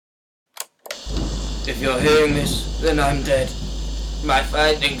If you're hearing this, then I'm dead. My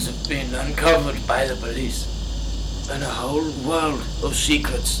findings have been uncovered by the police, and a whole world of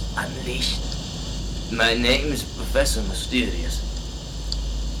secrets unleashed. My name is Professor Mysterious,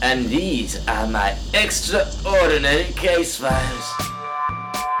 and these are my extraordinary case files.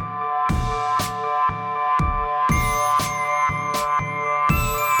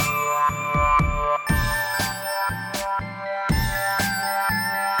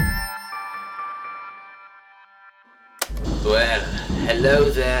 Well, hello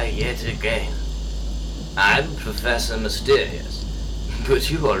there yet again. I'm Professor Mysterious, but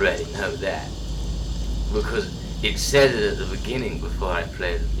you already know that, because it said it at the beginning before I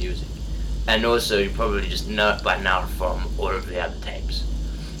played the music, and also you probably just know it by now from all of the other tapes.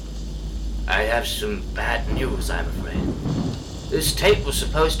 I have some bad news, I'm afraid. This tape was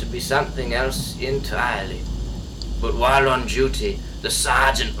supposed to be something else entirely, but while on duty, the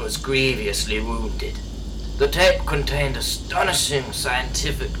sergeant was grievously wounded. The tape contained astonishing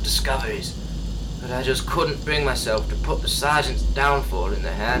scientific discoveries, but I just couldn't bring myself to put the sergeant's downfall in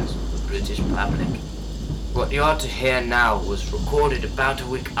the hands of the British public. What you're to hear now was recorded about a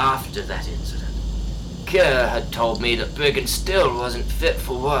week after that incident. Kira had told me that Brigand still wasn't fit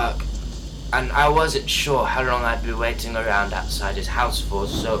for work, and I wasn't sure how long I'd be waiting around outside his house for,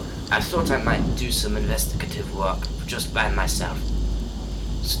 so I thought I might do some investigative work just by myself.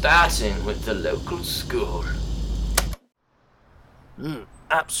 Starting with the local school.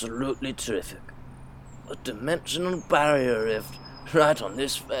 Absolutely terrific. A dimensional barrier rift right on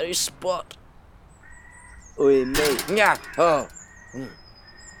this very spot. Oi, mate. Yeah, oh.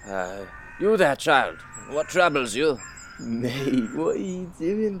 You there, child. What troubles you? Mate, what are you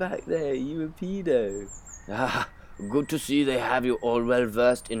doing back there? You a pedo? Good to see they have you all well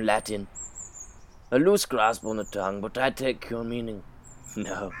versed in Latin. A loose grasp on the tongue, but I take your meaning.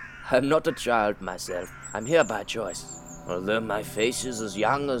 No, I'm not a child myself. I'm here by choice. Although my face is as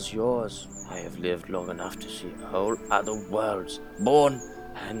young as yours, I have lived long enough to see whole other worlds, born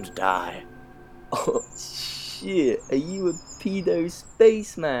and die. Oh, shit. Are you a pedo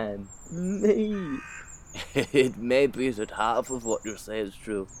spaceman? Mate. It may be that half of what you say is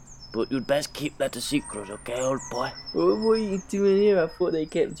true, but you'd best keep that a secret, okay, old boy? What are you doing here? I thought they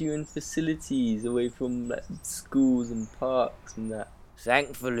kept you in facilities away from like schools and parks and that.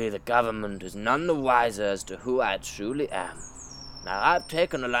 Thankfully, the government is none the wiser as to who I truly am. Now, I've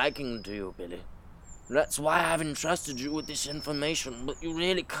taken a liking to you, Billy. That's why I've entrusted you with this information, but you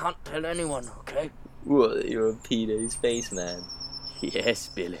really can't tell anyone, okay? What, you're a pedo spaceman? Yes,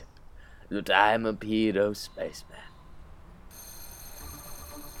 Billy. That I'm a pedo spaceman.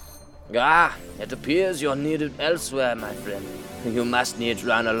 It appears you're needed elsewhere, my friend. You must needs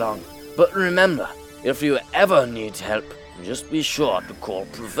run along. But remember, if you ever need help, just be sure to call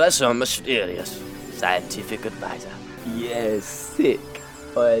Professor Mysterious, scientific advisor. Yes, sick.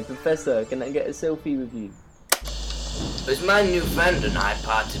 Oi, Professor, can I get a selfie with you? As my new friend and I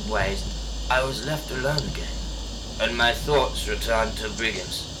parted ways, I was left alone again, and my thoughts returned to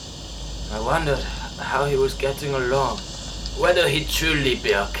Brigands. I wondered how he was getting along, whether he'd truly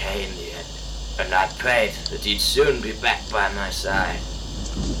be okay in the end, and I prayed that he'd soon be back by my side.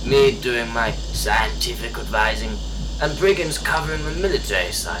 Me doing my scientific advising, and Brigands covering the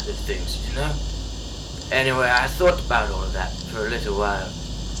military side of things, you know? Anyway, I thought about all of that for a little while,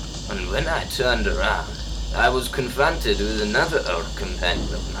 and when I turned around, I was confronted with another old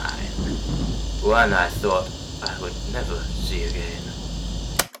companion of mine. One I thought I would never see again.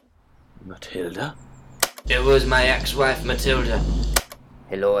 Matilda? It was my ex-wife, Matilda.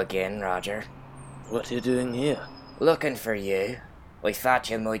 Hello again, Roger. What are you doing here? Looking for you. We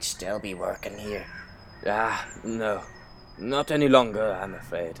thought you might still be working here. No. Not any longer, I'm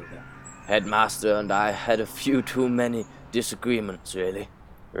afraid. The headmaster and I had a few too many disagreements, really.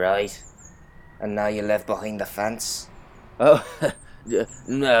 Right. And now you live behind the fence? Oh,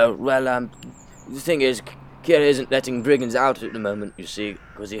 no, well, the thing is, Kira isn't letting Brigands out at the moment, you see,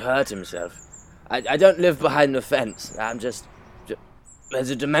 because he hurt himself. I don't live behind the fence, I'm just... There's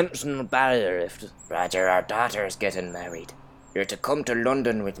a dimensional barrier rift. Roger, our daughter's getting married. You're to come to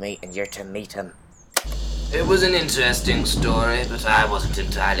London with me and you're to meet him. It was an interesting story, but I wasn't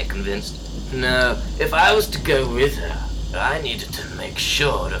entirely convinced. No, if I was to go with her, I needed to make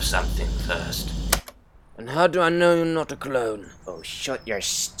sure of something first. And how do I know you're not a clone? Oh, shut your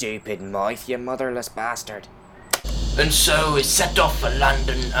stupid mouth, you motherless bastard. And so we set off for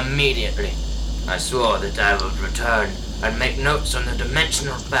London immediately. I swore that I would return and make notes on the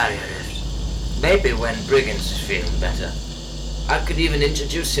dimensional barrier rift. Maybe when Brigands is feeling better, I could even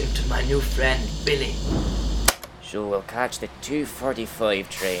introduce him to my new friend, Billy. So we'll catch the 2:45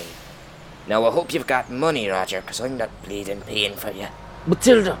 train. Now I hope you've got money, Roger, 'cause I'm not bleeding paying for you.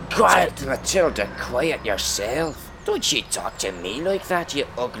 Matilda, quiet! Matilda, quiet yourself. Don't you talk to me like that, you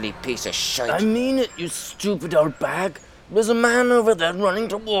ugly piece of shite. I mean it, you stupid old bag. There's a man over there running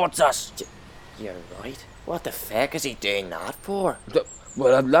towards us. You're right. What the fuck is he doing that for?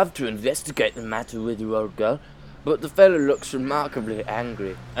 Well, I'd love to investigate the matter with you, old girl, but the fellow looks remarkably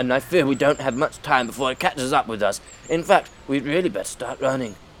angry, and I fear we don't have much time before he catches up with us. In fact, we'd really better start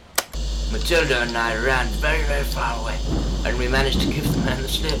running. Matilda and I ran very, very far away, and we managed to give the man the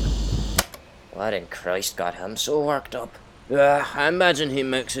slip. What in Christ got him so worked up? I imagine he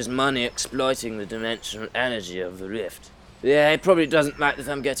makes his money exploiting the dimensional energy of the rift. Yeah, he probably doesn't like that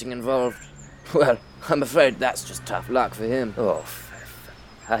I'm getting involved. Well, I'm afraid that's just tough luck for him. Oh,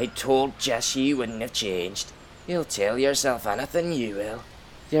 I told Jess you wouldn't have changed. You'll tell yourself anything, you will.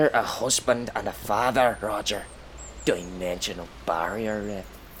 You're a husband and a father, Roger. Dimensional barrier rift.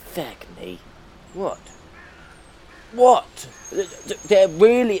 Fuck me. What? What? There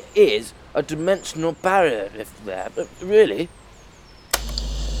really is a dimensional barrier rift there, but really?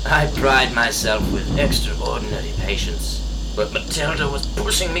 I pride myself with extraordinary patience, but Matilda was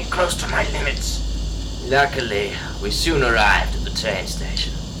pushing me close to my limits. Luckily, we soon arrived at the train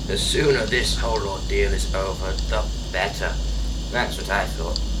station. The sooner this whole ordeal is over, the better. That's what I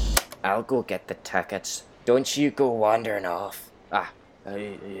thought. I'll go get the tickets. Don't you go wandering off.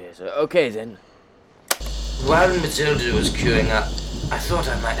 Yes, okay then. While Matilda was queuing up, I thought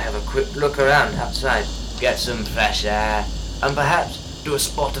I might have a quick look around outside, get some fresh air, and perhaps do a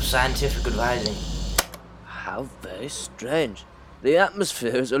spot of scientific advising. How very strange. The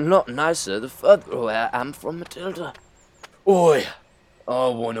atmosphere is a lot nicer the further away I am from Matilda. Oi, I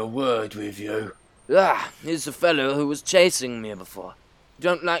want a word with you. He's the fellow who was chasing me before.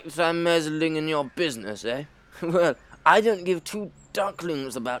 Don't like that I'm meddling in your business, eh? Well, I don't give two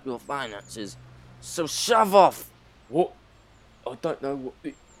ducklings about your finances, so shove off. What? I don't know what...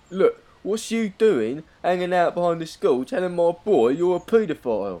 Look, what's you doing hanging out behind the school telling my boy you're a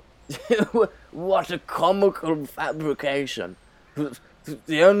paedophile? What a comical fabrication.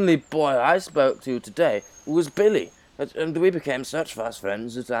 The only boy I spoke to today was Billy, and we became such fast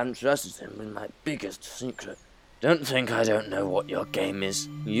friends that I entrusted him with my biggest secret. Don't think I don't know what your game is.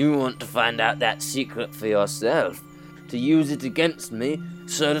 You want to find out that secret for yourself, to use it against me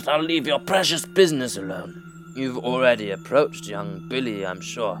so that I'll leave your precious business alone. You've already approached young Billy, I'm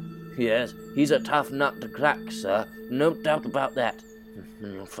sure. Yes, he's a tough nut to crack, sir. No doubt about that.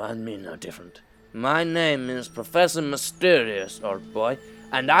 You'll find me no different. My name is Professor Mysterious, old boy,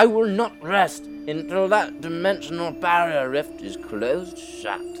 and I will not rest until that dimensional barrier rift is closed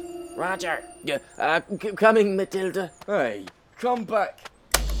shut. Roger! Coming, Matilda. Hey, come back.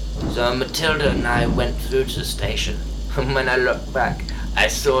 So Matilda and I went through to the station, and when I looked back, I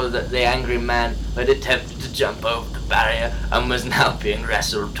saw that the angry man had attempted to jump over the barrier and was now being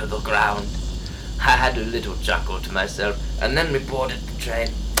wrestled to the ground. I had a little chuckle to myself, and then we boarded the train.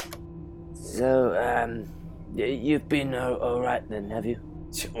 So, you've been alright then, have you?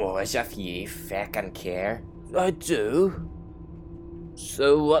 Oh, as if you feckin' care. I do.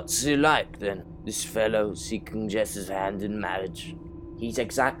 So what's he like then, this fellow seeking Jess's hand in marriage? He's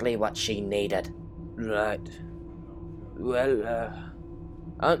exactly what she needed. Right. Well,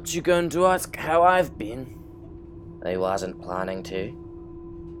 aren't you going to ask how I've been? I wasn't planning to.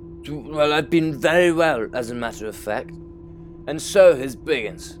 Well, I've been very well, as a matter of fact. And so has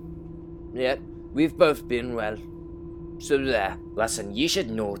Biggins. Yet, we've both been well. So there. Listen, you should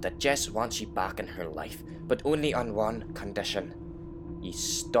know that Jess wants you back in her life, but only on one condition. You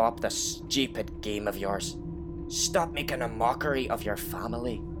stop the stupid game of yours. Stop making a mockery of your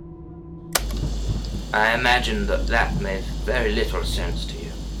family. I imagine that made very little sense to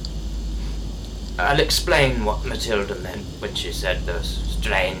you. I'll explain what Matilda meant when she said those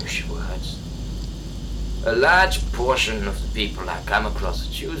strange words. A large portion of the people I come across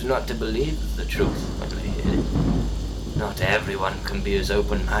choose not to believe the truth when they hear it. Not everyone can be as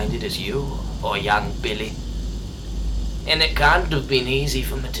open-minded as you or young Billy. And it can't have been easy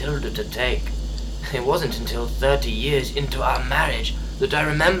for Matilda to take. It wasn't until 30 years into our marriage that I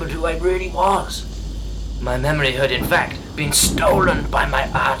remembered who I really was. My memory had in fact been stolen by my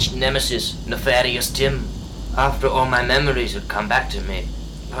arch nemesis, Nefarious Tim. After all my memories had come back to me,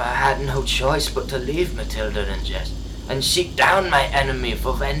 I had no choice but to leave Matilda and Jess and seek down my enemy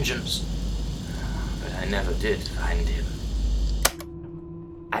for vengeance. But I never did find him.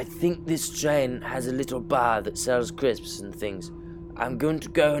 I think this train has a little bar that sells crisps and things. I'm going to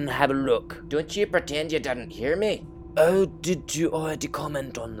go and have a look. Don't you pretend you didn't hear me. Oh, did you already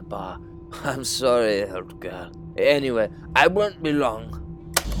comment on the bar? I'm sorry, old girl. Anyway, I won't be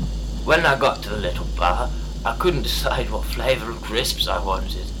long. When I got to the little bar, I couldn't decide what flavour of crisps I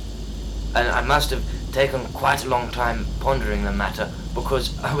wanted. And I must have taken quite a long time pondering the matter,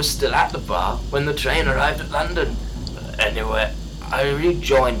 because I was still at the bar when the train arrived at London. Anyway, I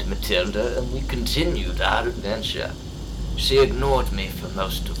rejoined Matilda and we continued our adventure. She ignored me for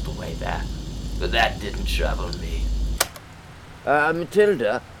most of the way back, but that didn't trouble me.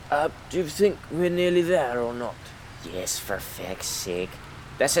 Matilda, do you think we're nearly there or not? Yes, for feck's sake.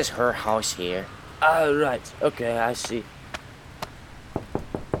 This is her house here. Oh, right. Okay, I see.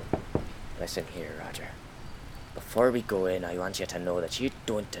 Listen here, Roger. Before we go in, I want you to know that you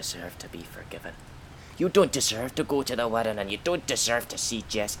don't deserve to be forgiven. You don't deserve to go to the wedding, and you don't deserve to see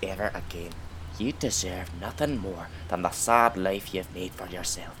Jess ever again. You deserve nothing more than the sad life you've made for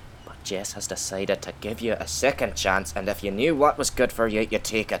yourself. But Jess has decided to give you a second chance, and if you knew what was good for you, you'd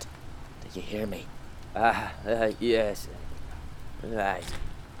take it. Do you hear me? Yes. Right.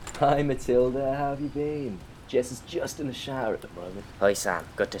 Hi, Matilda. How have you been? Jess is just in the shower at the moment. Hi, Sam.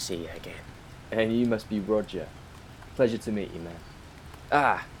 Good to see you again. And you must be Roger. Pleasure to meet you,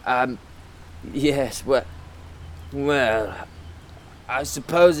 man. Yes, well, I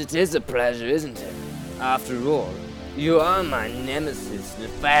suppose it is a pleasure, isn't it? After all, you are my nemesis,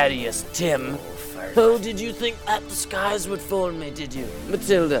 nefarious Tim. Oh, did you think that disguise would fool me, did you?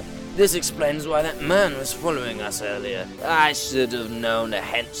 Matilda, this explains why that man was following us earlier. I should have known a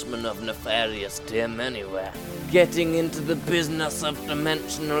henchman of nefarious Tim anywhere. Getting into the business of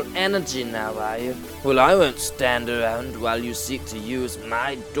dimensional energy now, are you? Well, I won't stand around while you seek to use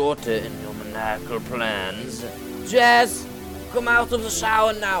my daughter in your maniacal plans. Jess, come out of the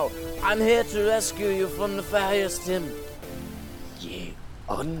shower now. I'm here to rescue you from nefarious Tim. You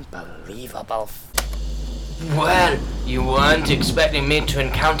unbelievable Well, you weren't expecting me to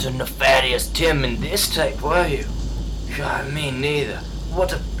encounter nefarious Tim in this tape, were you? God, me neither.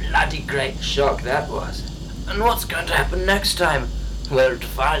 What a bloody great shock that was. And what's going to happen next time? Well, to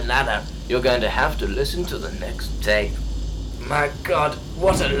find that out, you're going to have to listen to the next tape. My God,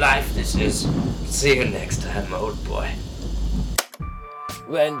 what a life this is. See you next time, old boy.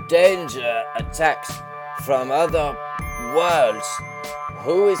 When danger attacks from other worlds,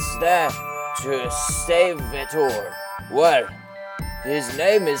 who is there to save it all? Well, his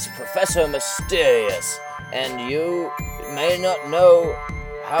name is Professor Mysterious, and you may not know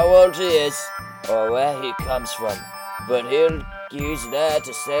how old he is or where he comes from, but he's there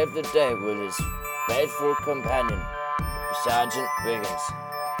to save the day with his faithful companion, Sergeant Biggins.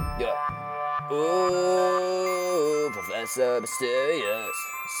 Yeah. Ooh, Professor Mysterious,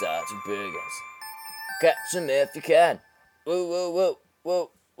 Sergeant Biggins. Catch him if you can. Whoa, whoa, whoa,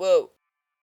 whoa, whoa.